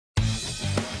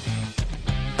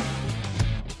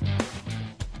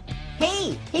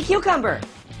Hey, Cucumber.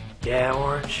 Yeah,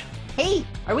 Orange? Hey,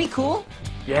 are we cool?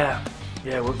 Yeah,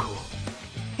 we're cool.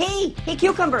 Hey,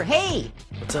 Cucumber, hey.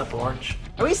 What's up, Orange?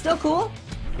 Are we still cool?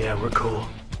 Yeah, we're cool.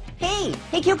 Hey,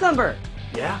 Cucumber.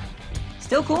 Yeah?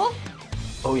 Still cool?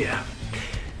 Oh yeah,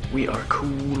 we are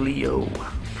coolio.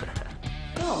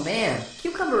 Oh man,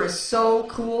 Cucumber is so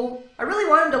cool. I really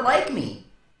want him to like me.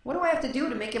 What do I have to do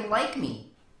to make him like me?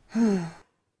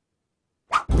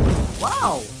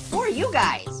 Whoa, who are you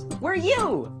guys? We're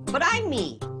you, but I'm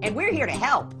me, and we're here to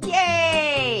help.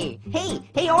 Yay!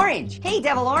 Hey, Orange. Hey,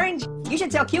 Devil Orange. You should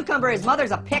tell Cucumber his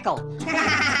mother's a pickle.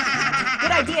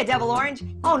 Good idea, Devil Orange.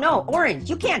 Oh no, Orange,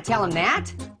 you can't tell him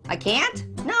that. I can't?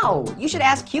 No, you should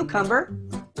ask Cucumber.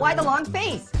 Why the long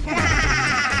face?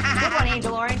 Good one,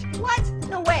 Angel Orange. What?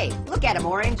 No way. Look at him,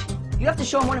 Orange. You have to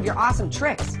show him one of your awesome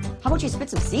tricks. How about you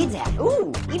spit some seeds at him?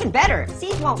 Ooh, even better.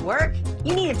 Seeds won't work.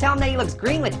 You need to tell him that he looks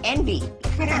green with envy.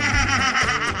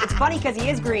 It's funny because he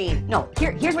is green. No,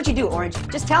 here's what you do, Orange.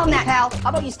 Just tell him that, pal. How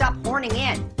about you stop horning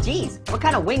in? Jeez, what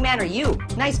kind of wingman are you?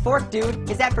 Nice fork, dude.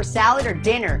 Is that for salad or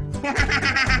dinner?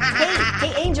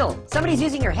 Hey, Angel. Somebody's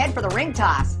using your head for the ring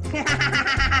toss.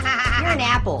 You're an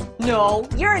apple. No,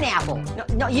 you're an apple.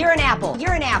 No, you're an apple.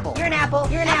 You're an apple. You're an apple.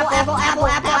 You're an apple.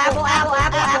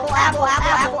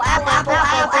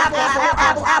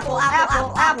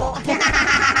 Apple.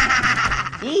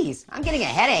 Jeez, I'm getting a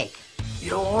headache.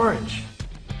 Yo, Orange.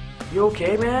 You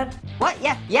okay, man? What?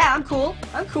 Yeah, I'm cool.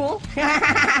 I'm cool.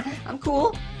 I'm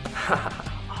cool.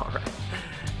 Alright.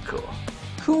 Cool.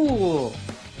 Cool.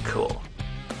 Cool.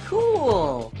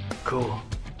 Cool. Cool.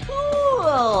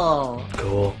 Cool.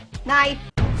 Cool. Night.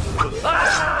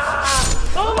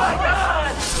 Ah! Oh my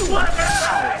god! What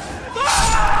happened?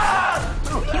 Ah!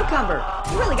 Oh, Cucumber,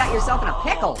 you really got yourself in a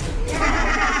pickle.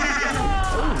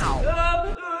 Ow.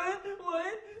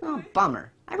 What? Oh,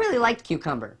 bummer. I really liked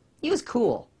Cucumber. He was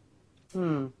cool.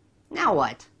 Now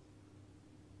what?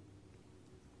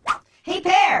 Hey,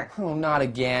 Pear! Oh, not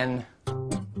again.